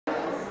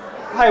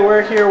Hi,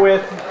 we're here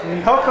with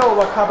Mihoko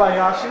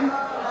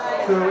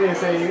Wakabayashi, who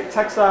is a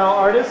textile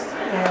artist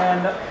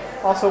and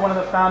also one of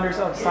the founders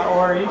of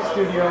Saori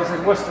Studios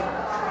in Worcester.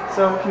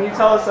 So can you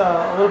tell us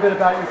a little bit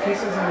about your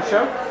pieces in the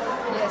show?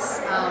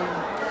 Yes,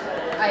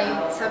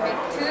 I submit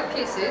two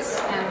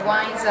pieces, and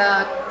one is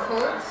a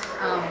coat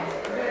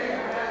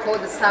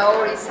called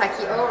Saori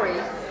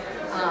Sakiori.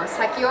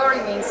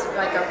 Sakiori means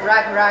like a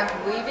rag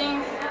weaving,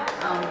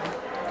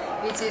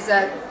 which is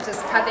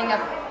just cutting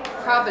up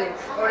fabric,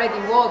 already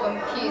woven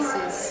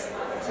pieces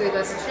to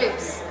the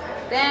strips.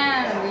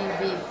 Then we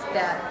weave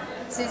that.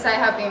 Since I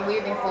have been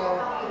weaving for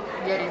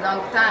a very long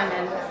time,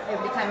 and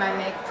every time I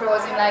make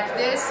clothing like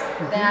this,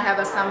 then I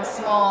have some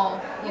small,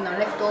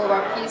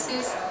 leftover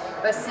pieces.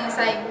 But since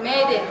I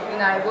made it,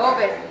 I wove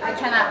it, I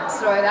cannot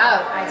throw it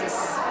out. I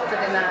just put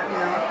in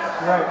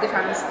a,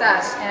 different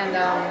stash, and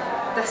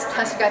the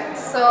stash got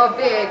so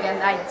big,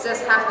 and I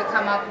just have to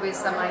come up with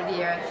some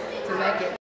idea to make it.